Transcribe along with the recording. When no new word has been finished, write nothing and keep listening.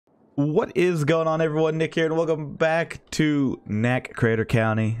What is going on, everyone? Nick here, and welcome back to Nack, Crater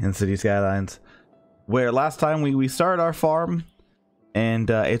County in City Skylines, where last time we started our farm, and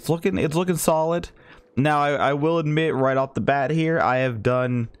it's looking solid. Now, I will admit right off the bat here, I have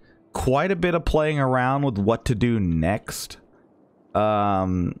done quite a bit of playing around with what to do next,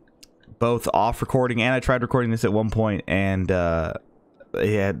 both off recording, and I tried recording this at one point, and I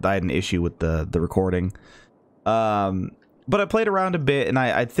had an issue with the recording. But I played around a bit, and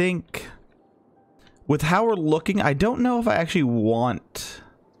I think with how we're looking, I don't know if I actually want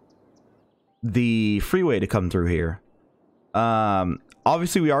the freeway to come through here.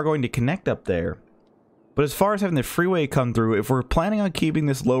 Obviously, we are going to connect up there. But as far as having the freeway come through, if we're planning on keeping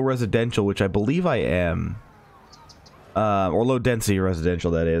this low residential, which I believe I am, or low density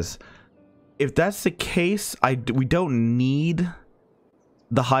residential, that is. If that's the case, we don't need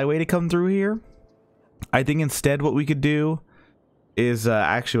the highway to come through here. I think instead what we could do is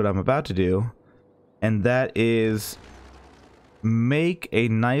actually what I'm about to do, and that is make a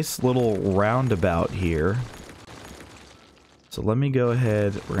nice little roundabout here. So let me go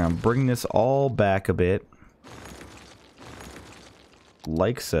ahead, we're going to bring this all back a bit,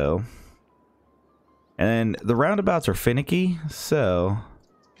 like so. And the roundabouts are finicky, so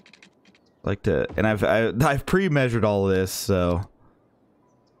like to, and I've pre-measured all of this, so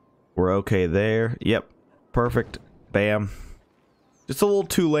we're okay there. Yep. Perfect. Bam. Just a little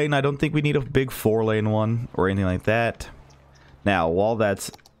 2-lane. I don't think we need a big 4-lane one or anything like that. Now, while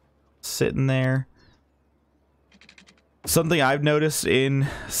that's sitting there, something I've noticed in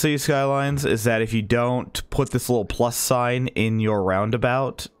City Skylines is that if you don't put this little plus sign in your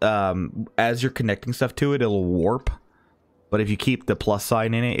roundabout, as you're connecting stuff to it, it'll warp. But if you keep the plus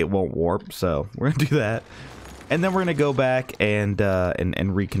sign in it, it won't warp. So we're gonna do that. And then we're gonna go back and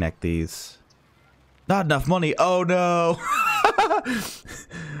reconnect these. Not enough money. Oh no.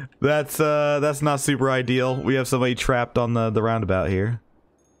 That's not super ideal. We have somebody trapped on the roundabout here.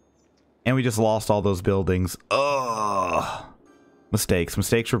 And we just lost all those buildings. Ugh. Mistakes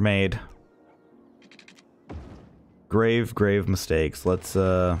were made. Grave mistakes. Let's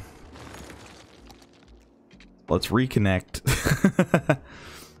reconnect.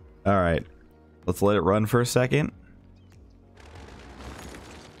 All right. Let's let it run for a second.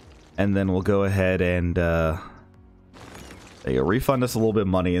 And then we'll go ahead and refund us a little bit of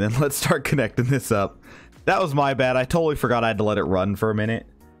money, and then let's start connecting this up. That was my bad. I totally forgot I had to let it run for a minute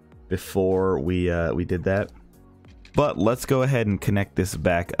before we did that. But let's go ahead and connect this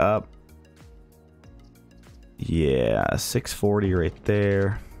back up. Yeah, 640 right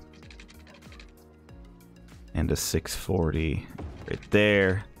there. And a 640 right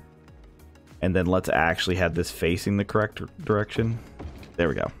there. And then let's actually have this facing the correct direction. There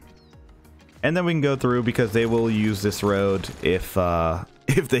we go. And then we can go through because they will use this road if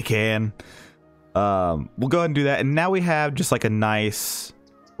they can. We'll go ahead and do that. And now we have just like a nice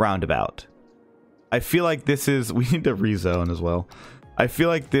roundabout. I feel like this is... We need to rezone as well. I feel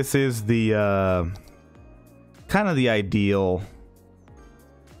like this is the... kind of the ideal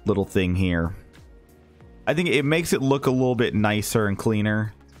little thing here. I think it makes it look a little bit nicer and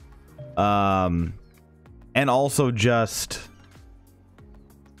cleaner. And also just...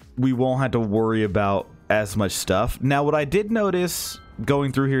 we won't have to worry about as much stuff. Now, what I did notice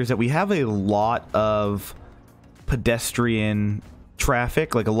going through here is that we have a lot of pedestrian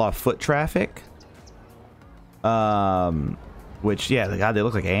traffic, like a lot of foot traffic. Which, yeah, God, they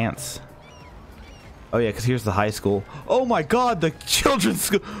look like ants. Oh, yeah, because here's the high school. Oh, my God, the children's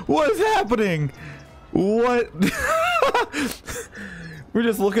school. What is happening? What? We're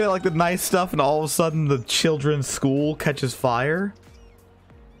just looking at, like, the nice stuff, and all of a sudden the children's school catches fire.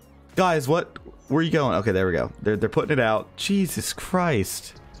 Guys, where are you going? Okay, there we go. They're putting it out. Jesus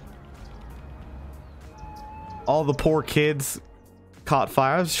Christ. All the poor kids caught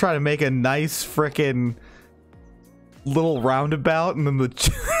fire. I was trying to make a nice frickin' little roundabout, and then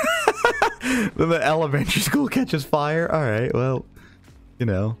then the elementary school catches fire. All right, well, you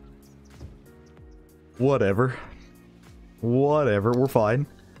know, whatever. We're fine.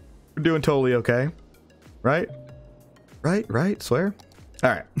 We're doing totally okay. Right? Right? Swear? All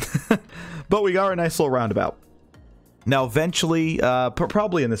right. But we got our nice little roundabout. Now, eventually,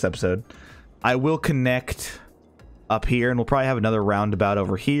 probably in this episode, I will connect up here, and we'll probably have another roundabout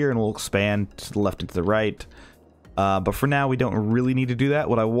over here, and we'll expand to the left and to the right. But for now, we don't really need to do that.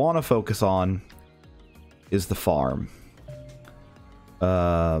 What I want to focus on is the farm.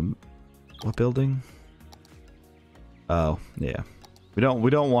 What building? Oh, yeah. We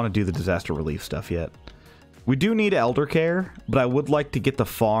don't want to do the disaster relief stuff yet. We do need elder care, but I would like to get the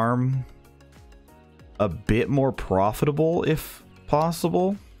farm a bit more profitable if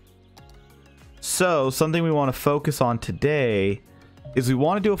possible. So something we want to focus on today is we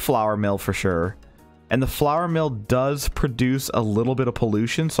want to do a flour mill for sure. And the flour mill does produce a little bit of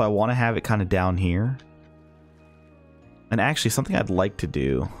pollution, so I want to have it kind of down here. And actually, something I'd like to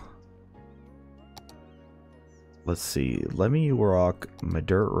do. Let's see. Let me rock my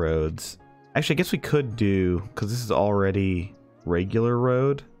dirt roads. Actually, I guess we could do, because this is already regular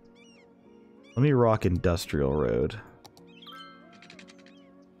road. Let me rock industrial road.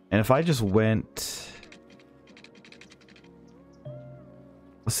 And if I just went...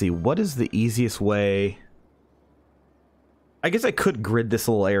 Let's see, what is the easiest way? I guess I could grid this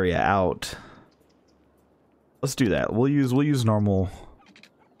little area out. Let's do that. We'll use normal.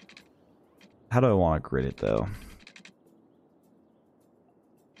 How do I want to grid it though?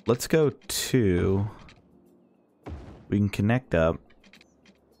 Let's go to, we can connect up.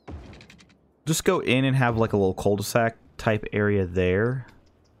 Just go in and have like a little cul-de-sac type area there.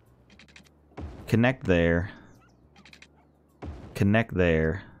 Connect there. Connect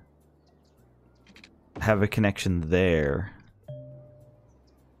there. Have a connection there.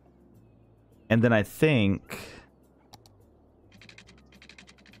 And then I think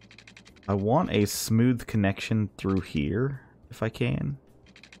I want a smooth connection through here if I can.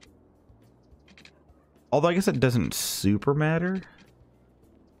 Although I guess it doesn't super matter.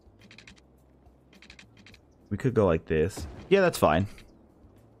 We could go like this. Yeah, that's fine.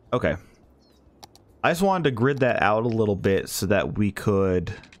 Okay. I just wanted to grid that out a little bit so that we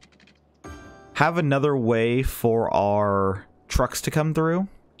could have another way for our trucks to come through.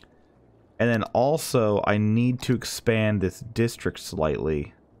 And then also, I need to expand this district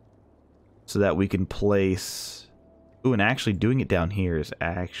slightly so that we can place... Ooh, and actually doing it down here is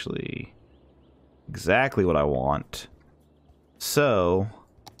actually exactly what I want. So,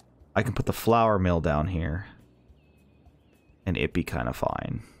 I can put the flour mill down here and it be kind of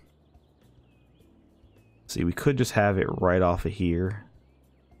fine. See, we could just have it right off of here.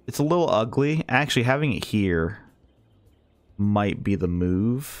 It's a little ugly. Actually, having it here might be the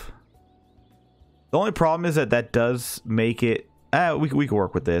move. The only problem is that that does make it... we can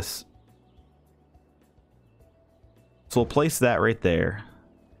work with this. So we'll place that right there.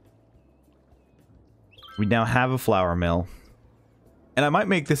 We now have a flour mill. And I might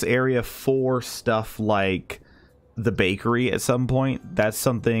make this area for stuff like the bakery at some point. That's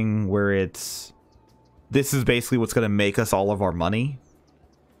something where it's... This is basically what's going to make us all of our money.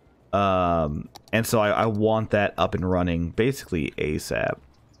 And so I want that up and running basically ASAP.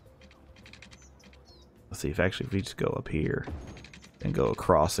 Let's see if we just go up here and go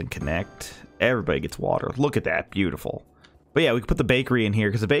across and connect. Everybody gets water. Look at that. Beautiful. But yeah, we can put the bakery in here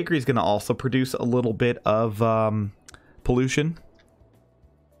because the bakery is going to also produce a little bit of pollution.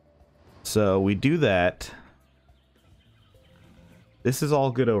 So we do that. This is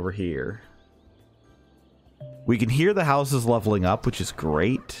all good over here. We can hear the houses leveling up, which is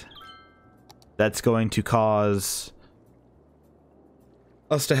great. That's going to cause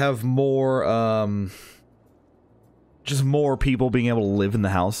us to have more, just more people being able to live in the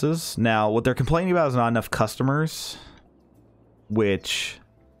houses. Now, what they're complaining about is not enough customers, which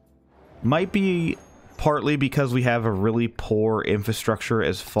might be partly because we have a really poor infrastructure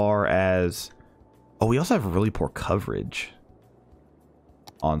as far as... Oh, we also have really poor coverage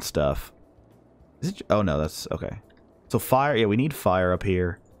on stuff. Oh no, that's okay. So fire, yeah, we need fire up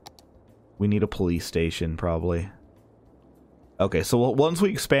here. We need a police station probably. Okay, so once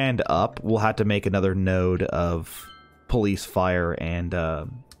we expand up, we'll have to make another node of police, fire, and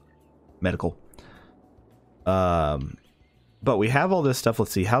medical. But we have all this stuff.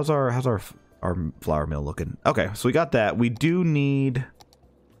 Let's see, how's our flour mill looking? Okay, so we got that. We do need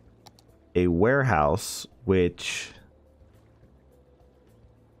a warehouse, which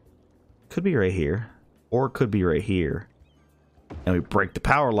could be right here, or it could be right here. And we break the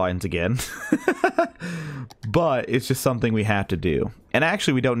power lines again. But it's just something we have to do. And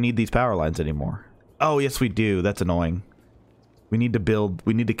actually, we don't need these power lines anymore. Oh, yes, we do. That's annoying. We need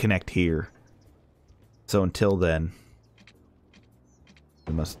to connect here. So until then,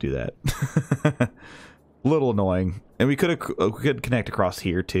 we must do that. A little annoying. And we could connect across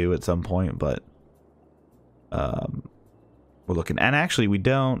here too at some point, but we're looking. And actually, we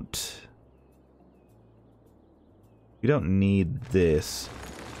don't need this.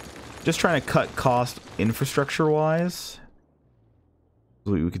 Just trying to cut cost infrastructure wise.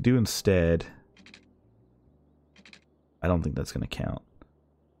 What we could do instead. I don't think that's going to count.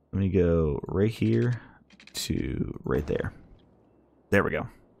 Let me go right here to right there. There we go.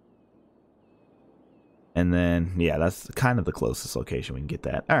 And then, yeah, that's kind of the closest location we can get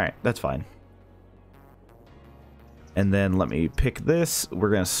that. All right, that's fine. And then let me pick this. We're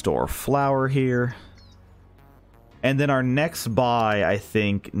going to store flour here. And then our next buy, I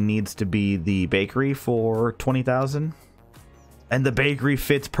think, needs to be the bakery for 20,000. And the bakery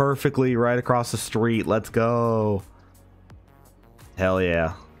fits perfectly right across the street. Let's go. Hell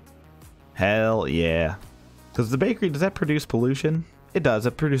yeah. Hell yeah. Because the bakery, does that produce pollution? It does.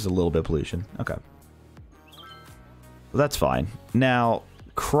 It produces a little bit of pollution. Okay. Well, that's fine. Now,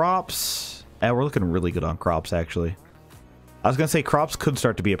 crops. We're looking really good on crops, actually. I was going to say crops could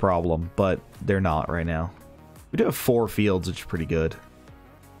start to be a problem, but they're not right now. We do have 4 fields, which is pretty good.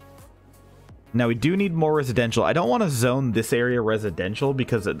 Now, we do need more residential. I don't want to zone this area residential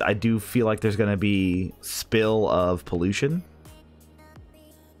because I do feel like there's going to be spill of pollution.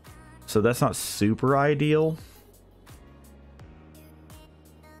 So that's not super ideal.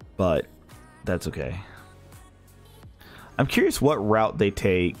 But that's okay. I'm curious what route they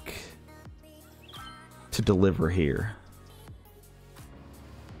take to deliver here.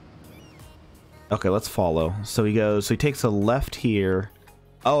 Okay, let's follow. So he takes a left here.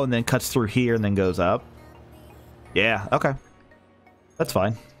 Oh, and then cuts through here and then goes up. Yeah, okay. That's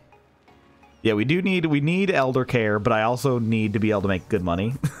fine. Yeah, we need elder care, but I also need to be able to make good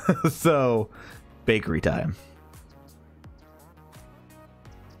money. So, bakery time.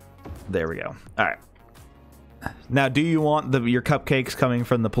 There we go. All right. Now, do you want your cupcakes coming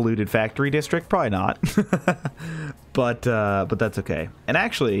from the polluted factory district? Probably not. but that's okay. And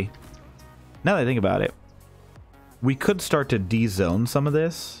actually, now that I think about it, we could start to de-zone some of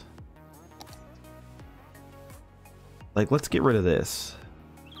this. Like, let's get rid of this.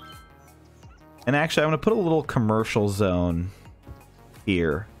 And actually, I'm going to put a little commercial zone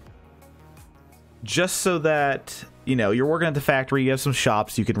here. Just so that, you know, you're working at the factory, you have some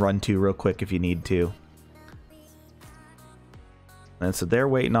shops you can run to real quick if you need to. And so they're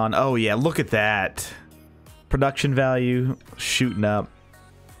waiting on... Oh, yeah, look at that. Production value shooting up.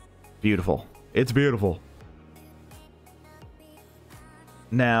 Beautiful. It's beautiful.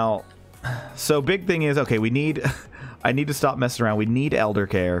 Now, so big thing is, okay, we need... I need to stop messing around. We need elder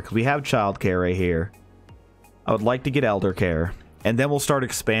care, because we have child care right here. I would like to get elder care. And then we'll start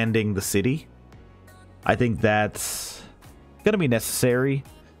expanding the city. I think that's going to be necessary.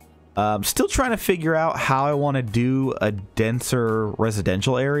 Still trying to figure out how I want to do a denser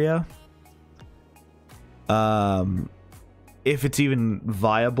residential area. If it's even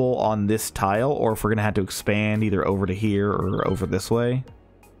viable on this tile, or if we're going to have to expand either over to here or over this way.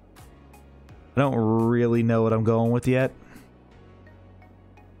 I don't really know what I'm going with yet.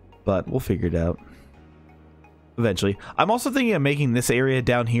 But we'll figure it out. Eventually. I'm also thinking of making this area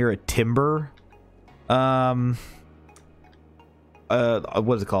down here a timber. What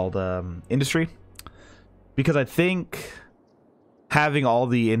is it called? Industry. Because I think having all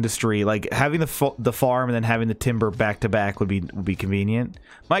the industry, like having the farm and then having the timber back to back would be convenient.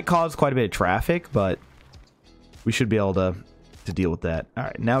 Might cause quite a bit of traffic, but we should be able to deal with that. All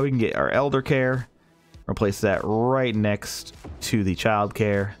right, now we can get our elder care. Replace that right next to the child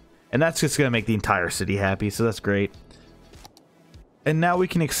care. And that's just going to make the entire city happy, so that's great. And now we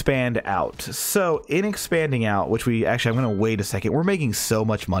can expand out. So in expanding out, which we actually, I'm going to wait a second. We're making so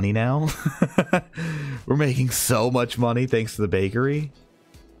much money now. We're making so much money thanks to the bakery.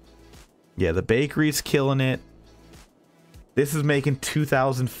 Yeah, the bakery's killing it. This is making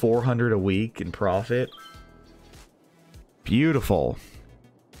 $2,400 a week in profit. Beautiful.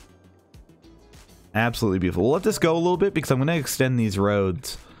 Absolutely beautiful. We'll let this go a little bit because I'm going to extend these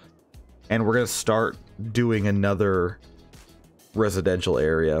roads. And we're going to start doing another residential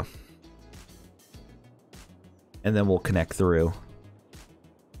area. And then we'll connect through.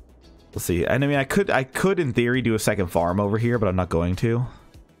 We'll see. And I mean, I could in theory do a second farm over here, but I'm not going to.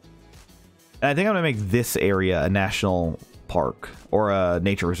 And I think I'm going to make this area a national park. Or a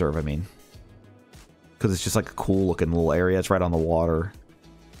nature reserve, I mean. Because it's just like a cool looking little area. It's right on the water.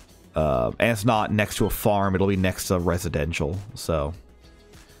 And it's not next to a farm. It'll be next to residential. So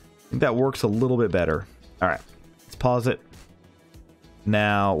I think that works a little bit better. All right. Let's pause it.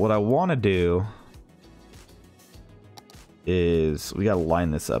 Now, what I want to do is we got to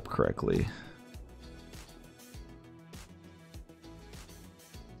line this up correctly.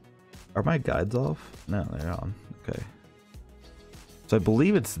 Are my guides off? No, they're on. Okay. So I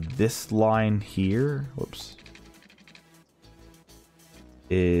believe it's this line here. Whoops.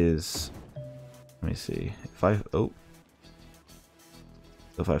 Is, let me see. If I, oh.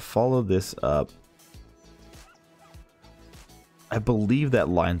 So if I follow this up, I believe that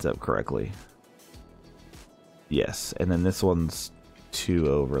lines up correctly. Yes, and then this one's 2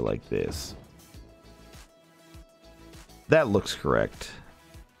 over like this. That looks correct.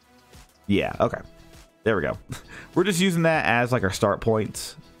 Yeah, okay. There we go. We're just using that as like our start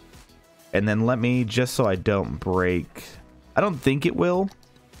points. And then let me, just so I don't break. I don't think it will,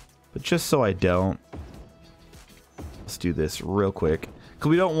 but just so I don't. Let's do this real quick. Because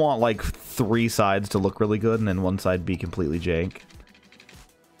we don't want like 3 sides to look really good and then one side be completely jank.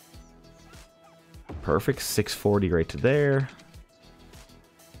 Perfect. 640 right to there.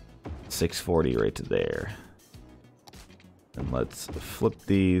 640 right to there. And let's flip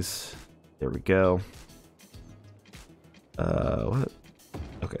these. There we go. What?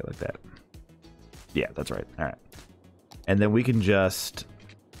 Okay, like that. Yeah, that's right. All right. And then we can just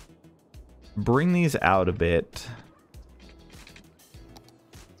bring these out a bit.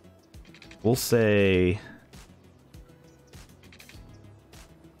 We'll say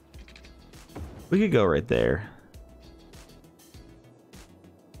we could go right there.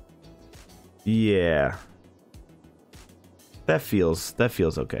 Yeah. That feels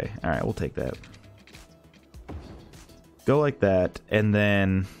okay. All right, we'll take that. Go like that, and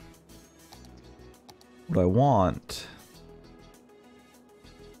then what I want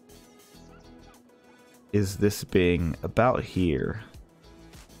is this being about here.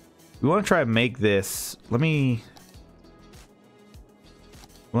 We want to try and make this, we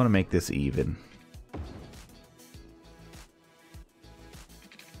want to make this even.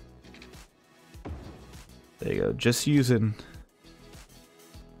 There you go. Just using,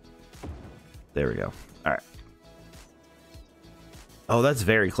 there we go. All right. Oh, that's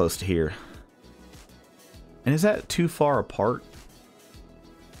very close to here. And is that too far apart?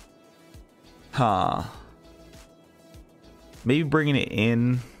 Huh. Maybe bringing it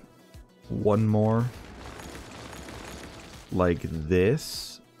in one more. Like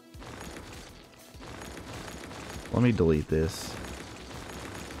this. Let me delete this.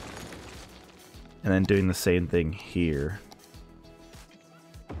 And then doing the same thing here.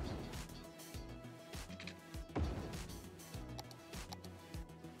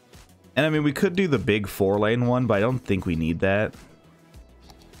 And I mean, we could do the big 4-lane one, but I don't think we need that.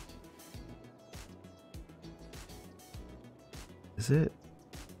 Is it?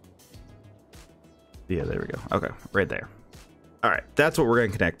 Yeah, there we go. Okay, right there. All right, that's what we're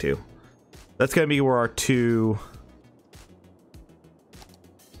going to connect to. That's going to be where our 2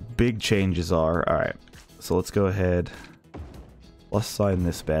 big changes are. All right, so let's go ahead. Let's sign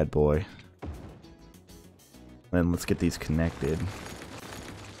this bad boy. Then let's get these connected.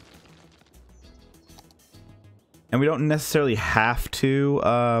 And we don't necessarily have to,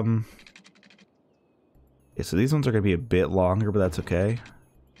 yeah, so these ones are going to be a bit longer, but that's okay.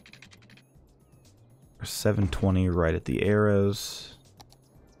 720 right at the arrows.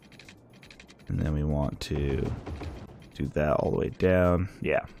 And then we want to do that all the way down.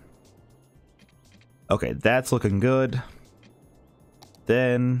 Yeah. Okay, that's looking good.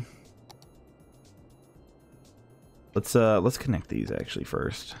 Then let's connect these actually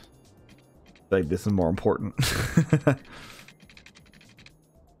first. Like, this is more important.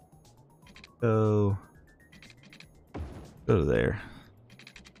 Go to there.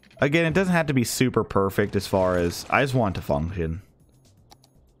 Again, it doesn't have to be super perfect as far as, I just want it to function.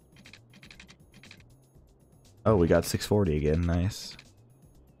 Oh, we got 640 again. Nice.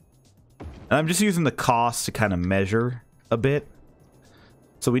 And I'm just using the cost to kind of measure a bit.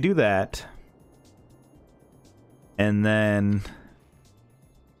 So we do that. And then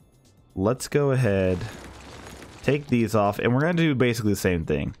let's go ahead, take these off, and we're going to do basically the same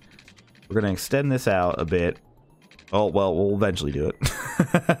thing. We're going to extend this out a bit. Oh, well, we'll eventually do it.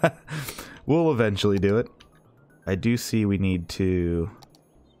 We'll eventually do it. I do see we need to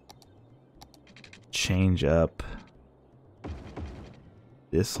change up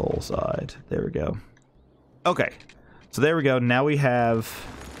this whole side. There we go. Okay, so there we go. Now we have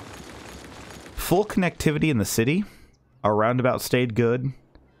full connectivity in the city. Our roundabout stayed good.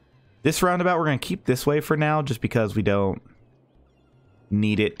 This roundabout we're going to keep this way for now, just because we don't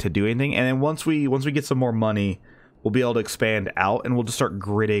need it to do anything. And then once we get some more money, we'll be able to expand out, and we'll just start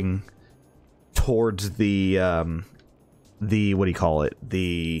gridding towards the what do you call it?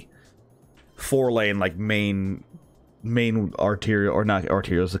 The 4-lane, like main arterial, or not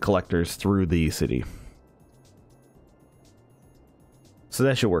arterials, the collectors through the city. So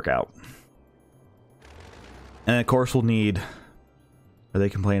that should work out. And of course we'll need, are they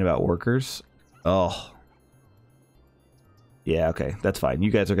complaining about workers? Oh. Yeah, okay. That's fine.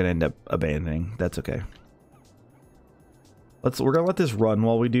 You guys are going to end up abandoning. That's okay. We're going to let this run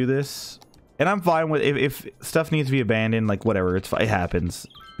while we do this. And I'm fine with, if stuff needs to be abandoned, like whatever, it happens.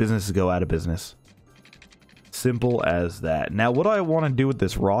 Businesses go out of business. Simple as that. Now, what do I want to do with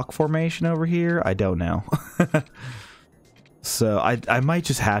this rock formation over here? I don't know. So I might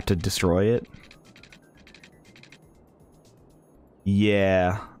just have to destroy it.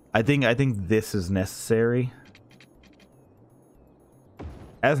 Yeah, I think this is necessary.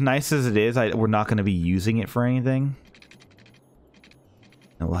 As nice as it is, we're not going to be using it for anything.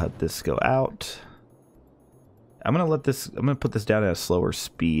 And we'll have this go out. I'm going to put this down at a slower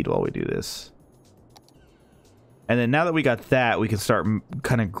speed while we do this. And then now that we got that, we can start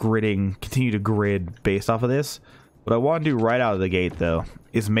kind of continue to grid based off of this. What I want to do right out of the gate, though,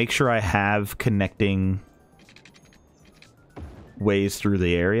 is make sure I have connecting ways through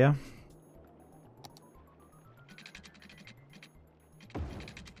the area.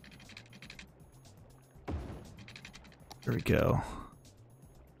 There we go.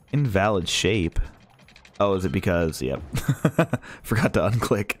 Invalid shape. Oh, is it because... Yep. Forgot to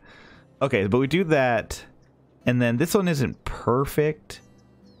unclick. Okay, but we do that. And then this one isn't perfect.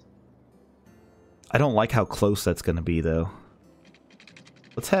 I don't like how close that's going to be, though.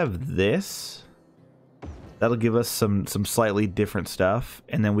 Let's have this. That'll give us some slightly different stuff.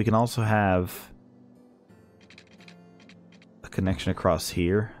 And then we can also have a connection across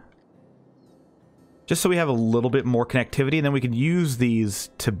here. Just so we have a little bit more connectivity, and then we can use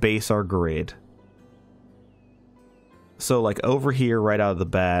these to base our grid. So like over here, right out of the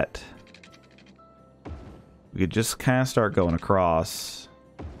bat, we could just kind of start going across.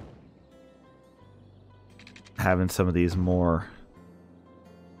 Having some of these more,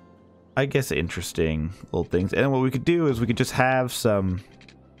 I guess, interesting little things. And then what we could do is we could just have some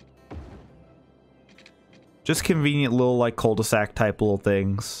just convenient little like cul-de-sac type little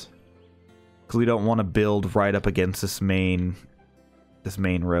things. Because we don't want to build right up against this main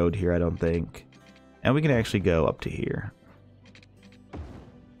road here, I don't think. And we can actually go up to here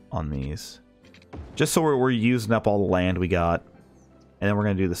on these. Just so we're using up all the land we got. And then we're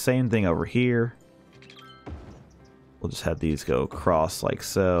going to do the same thing over here. We'll just have these go across like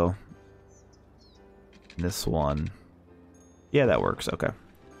so. And this one. Yeah, that works. Okay.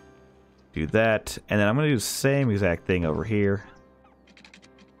 Do that. And then I'm going to do the same exact thing over here.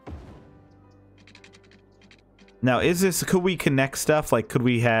 Now, could we connect stuff? Like, could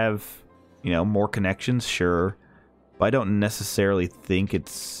we have, you know, more connections? Sure. But I don't necessarily think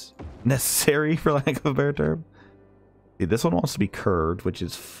it's necessary, for lack of a better term. See, this one wants to be curved, which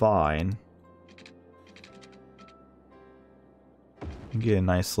is fine. Get a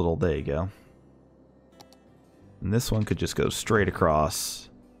nice little, there you go. And this one could just go straight across.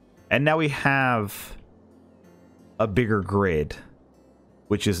 And now we have a bigger grid,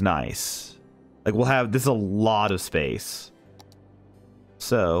 which is nice. Like, we'll have, this is a lot of space.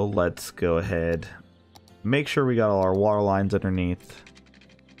 So, let's go ahead. Make sure we got all our water lines underneath.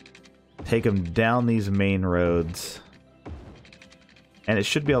 Take them down these main roads. And it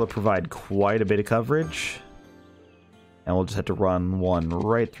should be able to provide quite a bit of coverage. And we'll just have to run one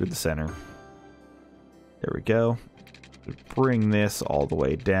right through the center. There we go. Bring this all the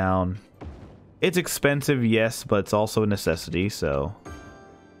way down. It's expensive, yes, but it's also a necessity, so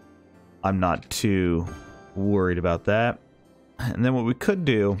I'm not too worried about that. And then what we could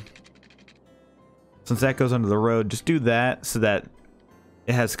do, since that goes under the road, just do that so that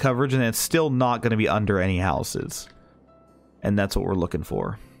it has coverage and it's still not going to be under any houses. And that's what we're looking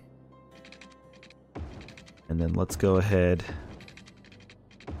for. And then let's go ahead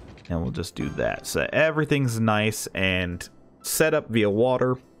and we'll just do that. So everything's nice and set up via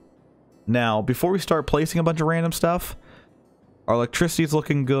water. Now, before we start placing a bunch of random stuff, our electricity's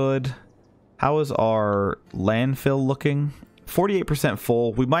looking good. How is our landfill looking? 48%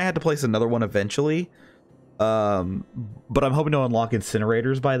 full. We might have to place another one eventually. But I'm hoping to unlock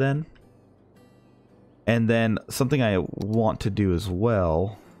incinerators by then. And then something I want to do as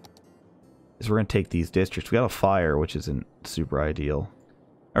well is we're going to take these districts. We got a fire, which isn't super ideal.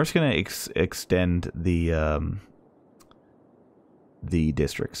 I'm just going to extend the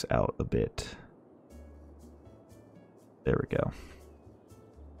districts out a bit. There we go.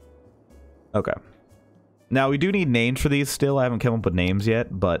 Okay. Now, we do need names for these still. I haven't come up with names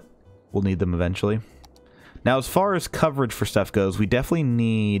yet, but we'll need them eventually. Now, as far as coverage for stuff goes, we definitely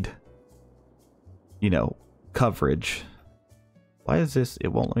need, you know, coverage. Why is this? It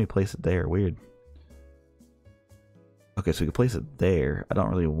won't let me place it there. Weird. Okay, so we can place it there. I don't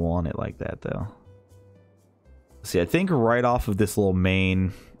really want it like that, though. See, I think right off of this little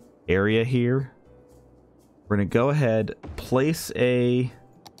main area here, we're going to go ahead, place a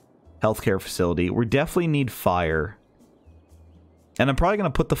healthcare facility. We definitely need fire. And I'm probably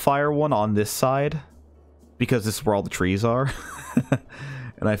going to put the fire one on this side because this is where all the trees are.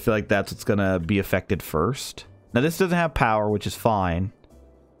 And I feel like that's what's going to be affected first. Now, this doesn't have power, which is fine.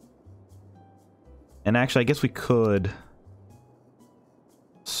 And actually, I guess we could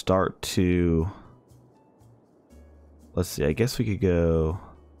start to Let's see. I guess we could go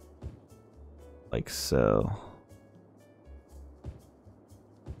like so.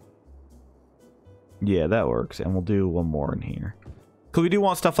 Yeah, that works. And we'll do one more in here. Because we do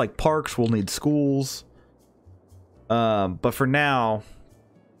want stuff like parks. We'll need schools. But for now,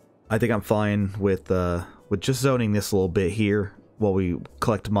 I think I'm fine with just zoning this a little bit here while we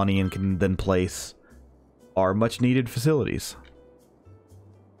collect money and can then place our much needed facilities.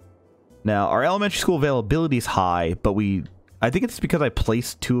 Now, our elementary school availability is high, but I think it's because I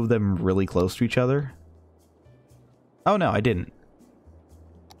placed 2 of them really close to each other. Oh no, I didn't.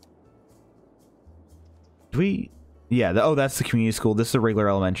 Do we? Yeah, oh, that's the community school. This is a regular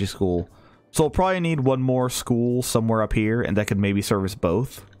elementary school. So we'll probably need one more school somewhere up here, and that could maybe service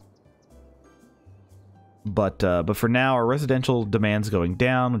both. But for now, our residential demand's going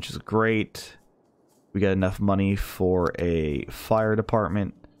down, which is great. We got enough money for a fire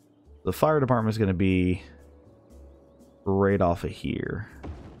department. The fire department is going to be right off of here.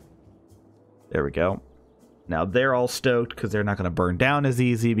 There we go. Now they're all stoked because they're not going to burn down as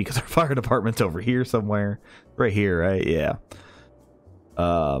easy because our fire department's over here somewhere. Right here, right? Yeah.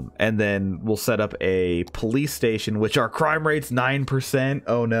 And then we'll set up a police station, which our crime rate's 9%.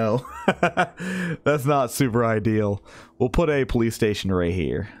 Oh no. That's not super ideal. We'll put a police station right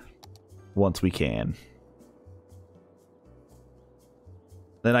here once we can.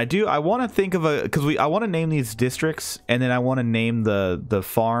 Then I want to think of I want to name these districts, and then I want to name the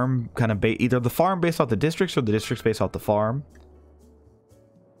farm kind of either the farm based off the districts or the districts based off the farm.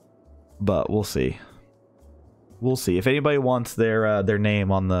 But we'll see. We'll see. If anybody wants their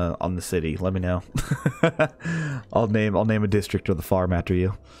name on the city, let me know. I'll name a district or the farm after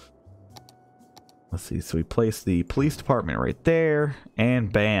you. Let's see. So we place the police department right there,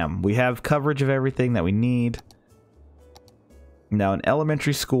 and bam, we have coverage of everything that we need. Now, in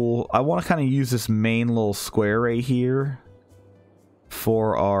elementary school, I want to kind of use this main little square right here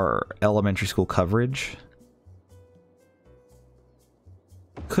for our elementary school coverage.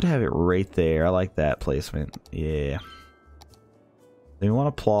 Could have it right there. I like that placement. Yeah. Then we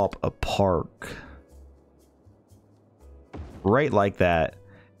want to plop a park right like that.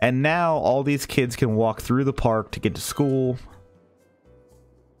 And now all these kids can walk through the park to get to school.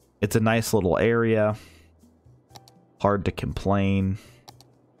 It's a nice little area. Hard to complain.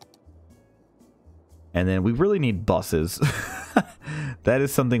 And then we really need buses. That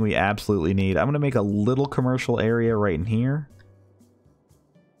is something we absolutely need. I'm going to make a little commercial area right in here.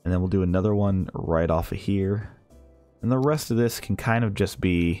 And then we'll do another one right off of here. And the rest of this can kind of just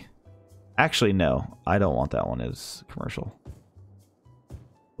be... Actually, no. I don't want that one as commercial.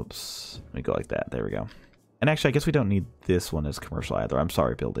 Oops. Let me go like that. There we go. And actually, I guess we don't need this one as commercial either. I'm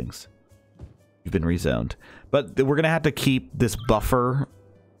sorry, buildings. You've been rezoned. But we're going to have to keep this buffer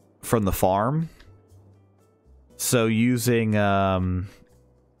from the farm. So using some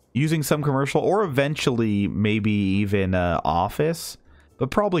commercial, or eventually maybe even office,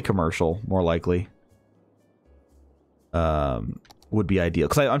 but probably commercial, more likely, would be ideal.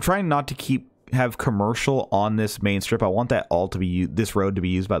 Because I'm trying not to have commercial on this main strip. I want that all to be this road to be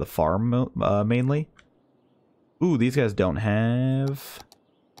used by the farm mainly. Ooh, these guys don't have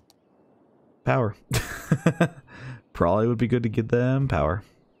power. Probably would be good to get them power.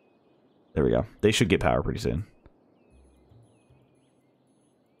 There we go. They should get power pretty soon.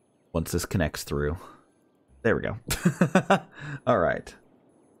 Once this connects through. There we go. All right.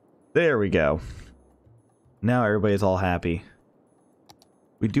 There we go. Now everybody's all happy.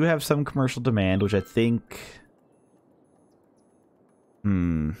 We do have some commercial demand, which I think...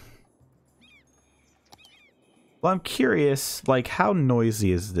 Well, I'm curious, like, how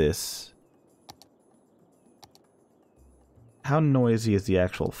noisy is this? How noisy is the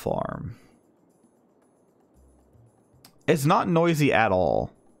actual farm? It's not noisy at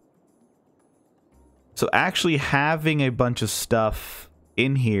all. So actually having a bunch of stuff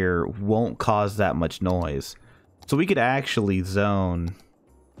in here won't cause that much noise. So we could actually zone...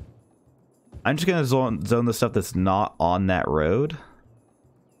 I'm just going to zone the stuff that's not on that road.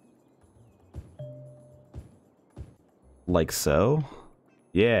 Like so.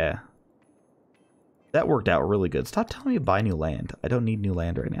 Yeah. That worked out really good. Stop telling me to buy new land. I don't need new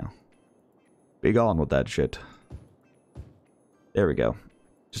land right now. Be gone with that shit. There we go.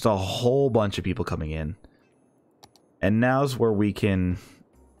 Just a whole bunch of people coming in. And now's where we can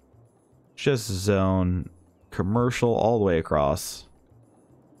just zone commercial all the way across.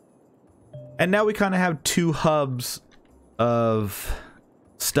 And now we kind of have 2 hubs of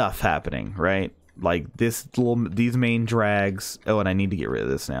stuff happening, right? Like these main drags. Oh, and I need to get rid of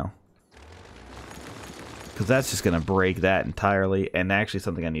this now. Because that's just going to break that entirely. And actually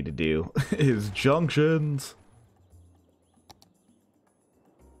something I need to do is junctions.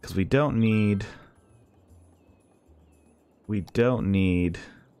 because we don't need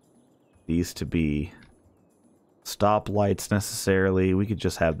these to be stop lights necessarily. We could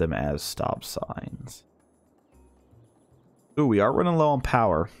just have them as stop signs. Ooh, we are running low on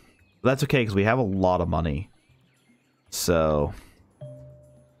power. But that's okay because we have a lot of money. So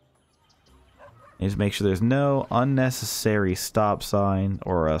just make sure there's no unnecessary stop sign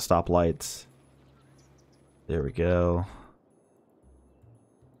or stop lights. There we go.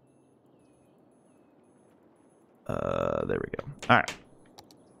 There we go. All right.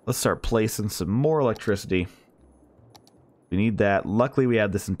 Let's start placing some more electricity. We need that. Luckily, we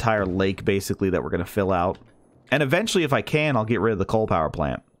have this entire lake, basically, that we're going to fill out. And eventually, if I can, I'll get rid of the coal power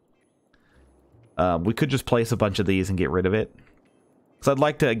plant. We could just place a bunch of these and get rid of it. So I'd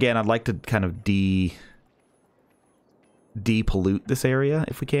like to, again, I'd like to kind of de-pollute this area,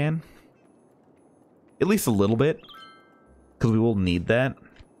 if we can. At least a little bit. Because we will need that.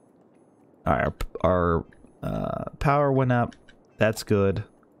 Alright, our power went up. That's good.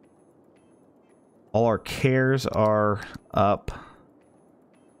 All our cares are up.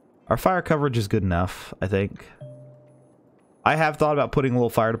 Our fire coverage is good enough, I think. I have thought about putting a little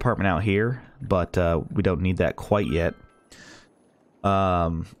fire department out here, but we don't need that quite yet.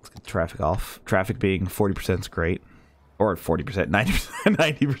 Let's get traffic off. Traffic being 40% is great. Or 40%, 90%,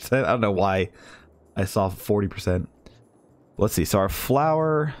 90%. I don't know why I saw 40%. Let's see. So our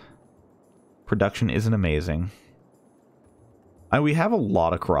flour production isn't amazing. And we have a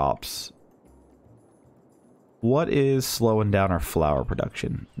lot of crops. What is slowing down our flour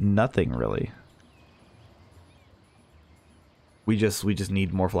production? Nothing really. We just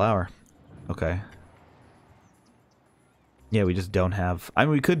need more flour. Okay. Yeah, we just don't have... I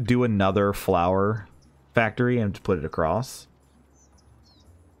mean, we could do another flour factory and just put it across.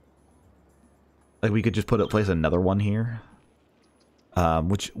 Like, we could just place another one here.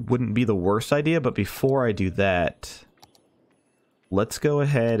 Which wouldn't be the worst idea, but before I do that, let's go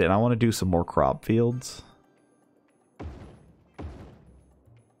ahead and I want to do some more crop fields.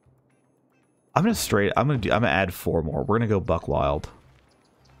 I'm gonna add 4 more. We're gonna go buck wild.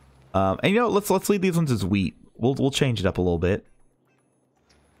 And you know, let's leave these ones as wheat. We'll change it up a little bit.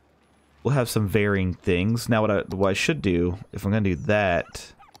 We'll have some varying things. Now what I should do, if I'm gonna do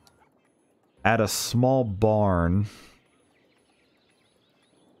that, add a small barn.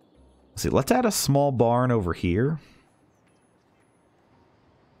 Let's see, let's add a small barn over here.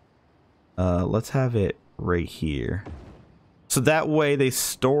 Let's have it right here. So that way they're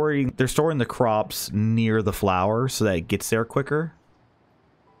storing the crops near the flour so that it gets there quicker.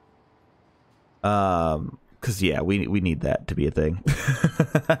 Cause yeah, we need that to be a thing.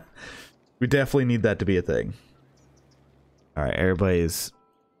 We definitely need that to be a thing. All right, everybody's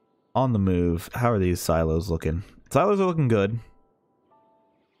on the move. How are these silos looking? Silos are looking good.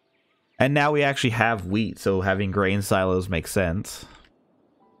 And now we actually have wheat, so having grain silos makes sense.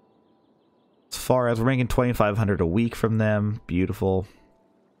 As far as we're making 2,500 a week from them, beautiful.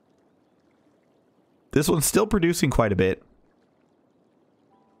 This one's still producing quite a bit.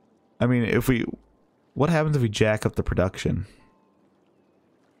 I mean, what happens if we jack up the production?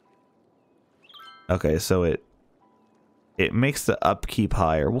 Okay, so it makes the upkeep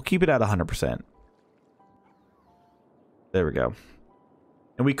higher. We'll keep it at 100%. There we go.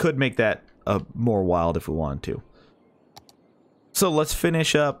 And we could make that more wild if we wanted to. So let's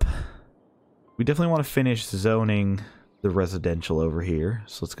finish up. We definitely want to finish zoning the residential over here.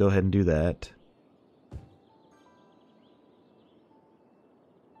 So let's go ahead and do that.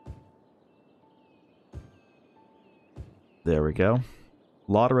 There we go.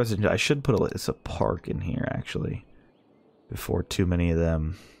 A lot of residential. I should put it's a park in here, actually, before too many of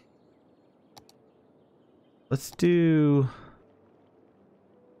them. Let's do...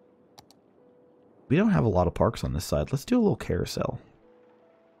 We don't have a lot of parks on this side. Let's do a little carousel.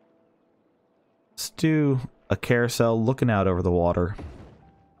 Let's do a carousel looking out over the water.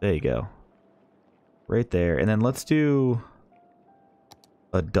 There you go. Right there. And then let's do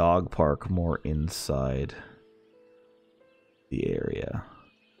a dog park more inside the area.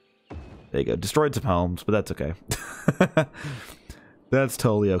 There you go. Destroyed some homes, but that's okay. That's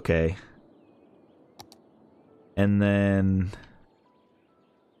totally okay. And then...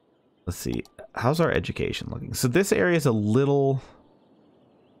 Let's see. How's our education looking? So this area is a little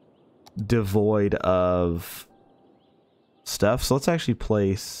devoid of stuff. So let's actually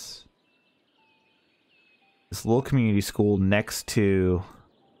place this little community school next to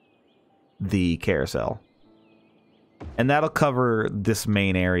the carousel. And that'll cover this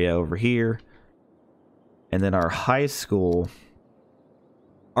main area over here. And then our high school,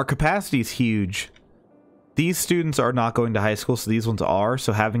 our capacity is huge. these students are not going to high school, so these ones are.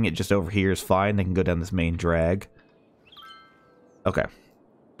 So having it just over here is fine. They can go down this main drag. Okay.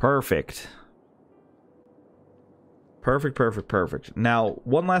 Perfect. Perfect, perfect, perfect. Now,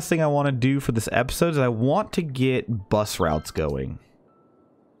 one last thing I want to do for this episode is I want to get bus routes going.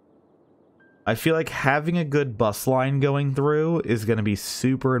 I feel like having a good bus line going through is going to be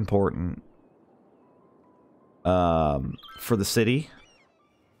super important for the city.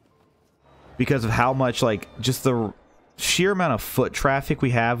 Because of how much, like, just the sheer amount of foot traffic we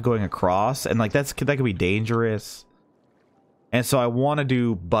have going across. And, like, that could be dangerous. And so I want to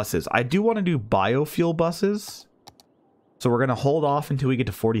do buses. I do want to do biofuel buses. So we're going to hold off until we get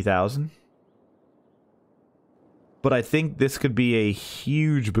to 40,000. But I think this could be a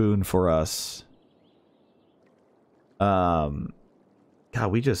huge boon for us. God,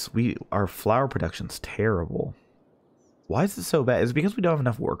 our flower production's terrible. Why is it so bad? Is it because we don't have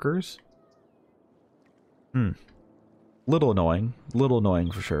enough workers? Little annoying. Little annoying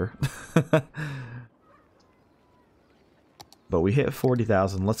for sure. But we hit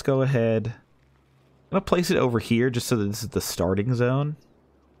 40,000. Let's go ahead. I'm going to place it over here just so that this is the starting zone.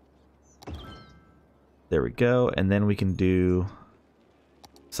 There we go. And then we can do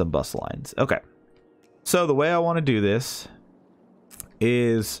some bus lines. Okay. So the way I want to do this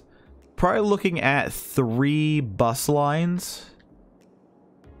is probably looking at 3 bus lines.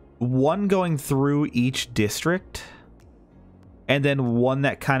 One going through each district. And then one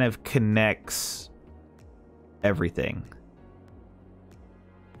that kind of connects everything.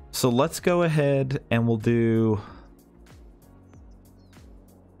 So let's go ahead and we'll do...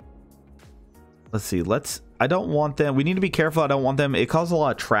 Let's see, I don't want them... We need to be careful. I don't want them... It causes a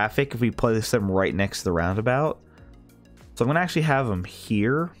lot of traffic if we place them right next to the roundabout. So I'm going to actually have them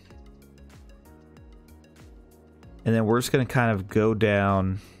here. And then we're just going to kind of go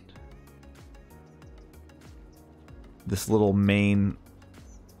down this little main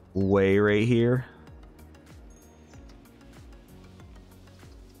way right here.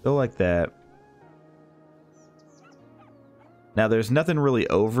 Go like that. Now, there's nothing really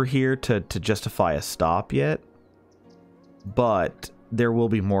over here to justify a stop yet. But there will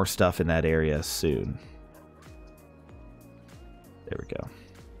be more stuff in that area soon. There we go.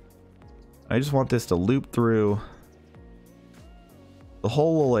 I just want this to loop through the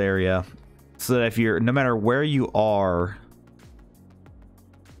whole little area. So that if you're, no matter where you are,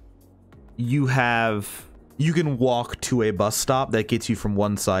 you can walk to a bus stop that gets you from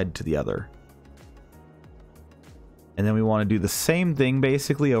one side to the other. And then we want to do the same thing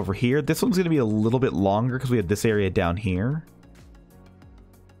basically over here. This one's going to be a little bit longer because we have this area down here.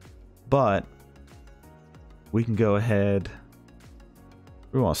 But we can go ahead.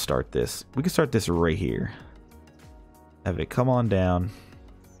 We want to start this. We can start this right here. Have it come on down.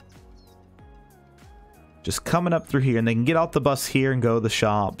 Just coming up through here. And they can get off the bus here and go to the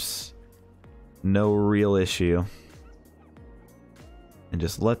shops. No real issue. And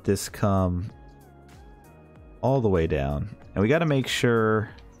just let this come all the way down. And we got to make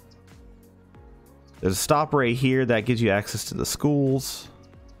sure there's a stop right here that gives you access to the schools.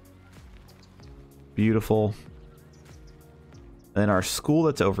 Beautiful. And then our school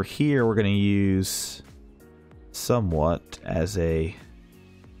that's over here, we're going to use somewhat as a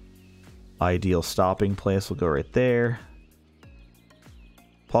ideal stopping place. We'll go right there.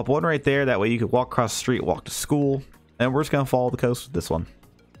 Plop one right there. That way you could walk across the street, walk to school. And we're just going to follow the coast with this one.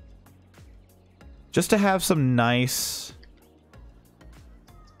 Just to have some nice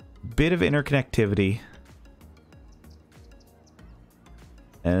bit of interconnectivity.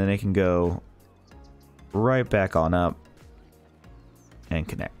 And then they can go right back on up and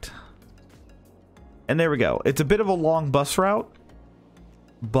connect. And there we go. It's a bit of a long bus route,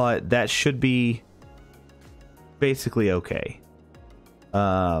 but that should be basically okay.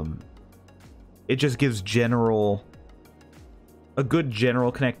 It just gives a good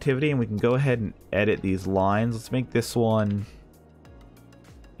general connectivity, and we can go ahead and edit these lines. Let's make this one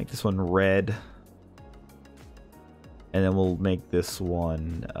red, and then we'll make this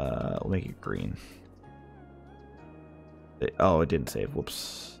one we'll make it green. Oh, it didn't save.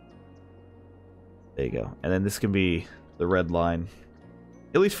 Whoops. There you go. And then this can be the red line,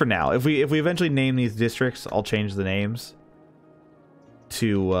 at least for now. If we eventually name these districts, I'll change the names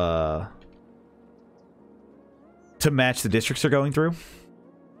to match the districts they're going through.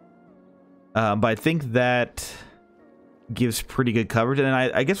 But I think that gives pretty good coverage. And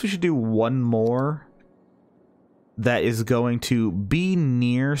I guess we should do one more that is going to be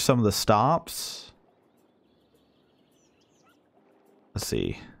near some of the stops. Let's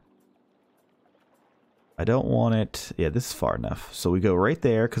see. I don't want it. Yeah, this is far enough. So we go right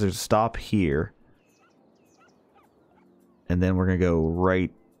there because there's a stop here. And then we're going to go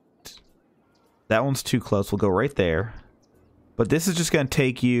right. That one's too close. We'll go right there. But this is just going to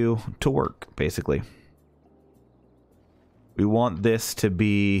take you to work, basically. We want this to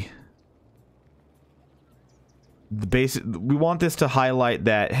be the basic. We want this to highlight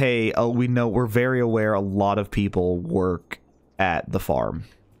that, hey, we know, we're very aware a lot of people work at the farm.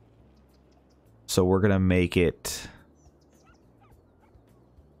 So we're going to make it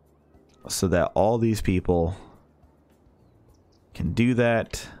so that all these people can do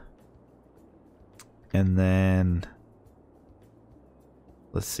that. And then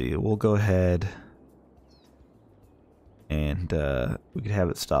let's see, we'll go ahead and we could have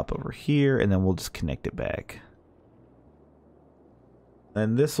it stop over here, and then we'll just connect it back.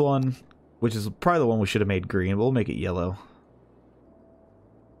 And this one, which is probably the one we should have made green, we'll make it yellow.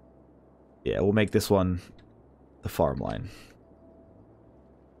 Yeah, we'll make this one the farm line.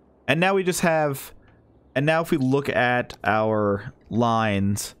 And now we just have, and now if we look at our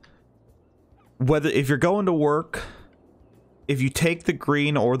lines, whether if you're going to work, if you take the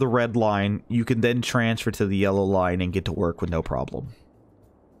green or the red line, you can then transfer to the yellow line and get to work with no problem.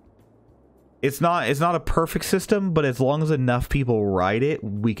 It's not a perfect system, but as long as enough people ride it,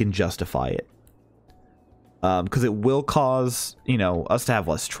 we can justify it. Because it will cause, you know, us to have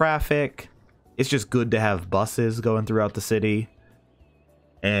less traffic. It's just good to have buses going throughout the city.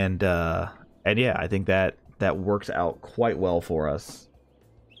 And yeah, I think that works out quite well for us.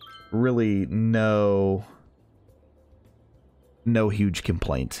 Really no huge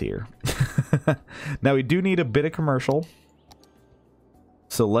complaints here. Now we do need a bit of commercial.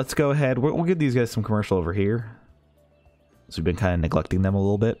 So let's go ahead. We'll give these guys some commercial over here. So we've been kind of neglecting them a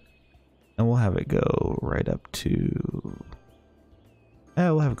little bit. And we'll have it go right up to...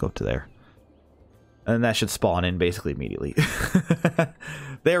 we'll have it go up to there. And that should spawn in basically immediately.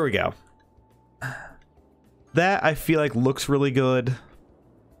 There we go. That, I feel like, looks really good.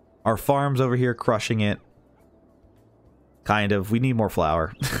 Our farm's over here crushing it. Kind of. We need more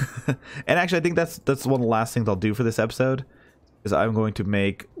flour. And actually, I think that's one of the last things I'll do for this episode. Is I'm going to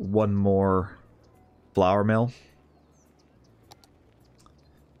make one more flour mill.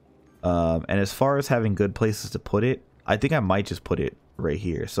 And as far as having good places to put it, I think I might just put it right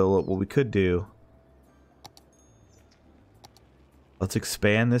here. So what we could do... Let's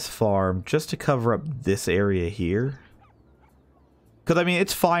expand this farm just to cover up this area here. Because, I mean,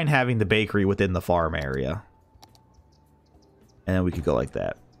 it's fine having the bakery within the farm area. And then we could go like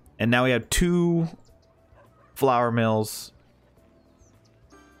that. And now we have 2 flour mills.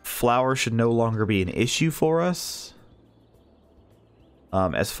 Flour should no longer be an issue for us.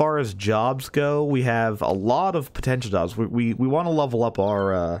 As far as jobs go, we have a lot of potential jobs. We want to level up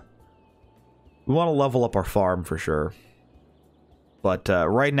our farm for sure. But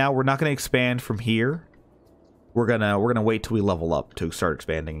right now we're not going to expand from here. We're gonna wait till we level up to start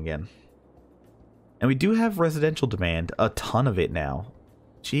expanding again. And we do have residential demand, a ton of it now.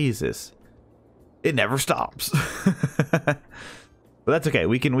 Jesus, it never stops. But that's okay.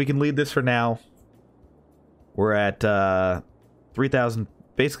 We can lead this for now. We're at 3,000,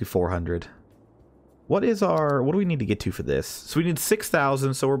 basically 400. What do we need to get to for this? So we need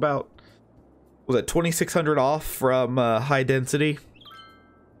 6,000. So we're about, was that 2,600 off from high density?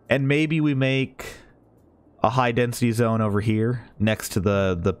 And maybe we make a high density zone over here next to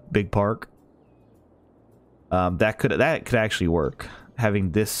the big park. That could actually work.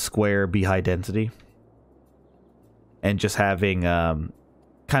 Having this square be high density. And just having kind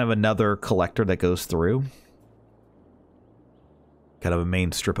of another collector that goes through. Kind of a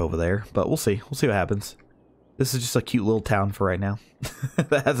main strip over there. But we'll see. We'll see what happens. This is just a cute little town for right now.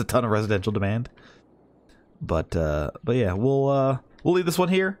 That has a ton of residential demand. But yeah, we'll leave this one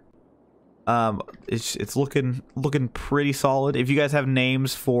here. It's looking pretty solid. If you guys have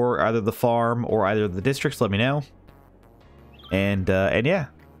names for either the farm or either of the districts, let me know. And yeah,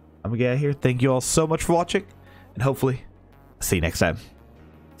 I'm gonna get out of here. Thank you all so much for watching, and hopefully see you next time.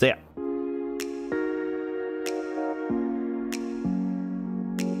 See ya.